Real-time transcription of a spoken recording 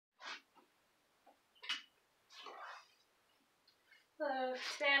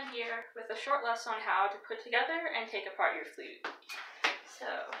today I'm here with a short lesson on how to put together and take apart your flute. So,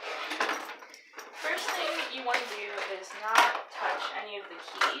 first thing you want to do is not touch any of the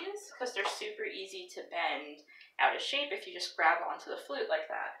keys because they're super easy to bend out of shape if you just grab onto the flute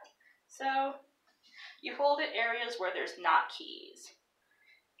like that. So, you hold at areas where there's not keys.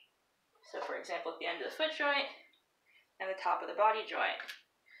 So for example, at the end of the foot joint and the top of the body joint.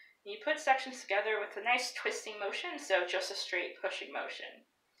 You put sections together with a nice twisting motion, so just a straight pushing motion.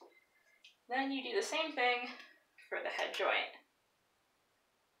 Then you do the same thing for the head joint.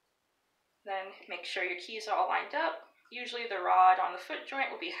 Then make sure your keys are all lined up. Usually the rod on the foot joint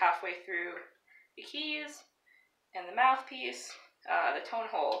will be halfway through the keys, and the mouthpiece, the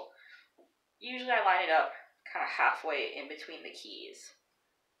tone hole, usually I line it up kind of halfway in between the keys.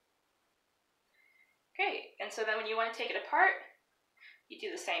 Great, and so then when you want to take it apart, you do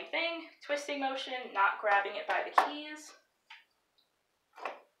the same thing, twisting motion, not grabbing it by the keys.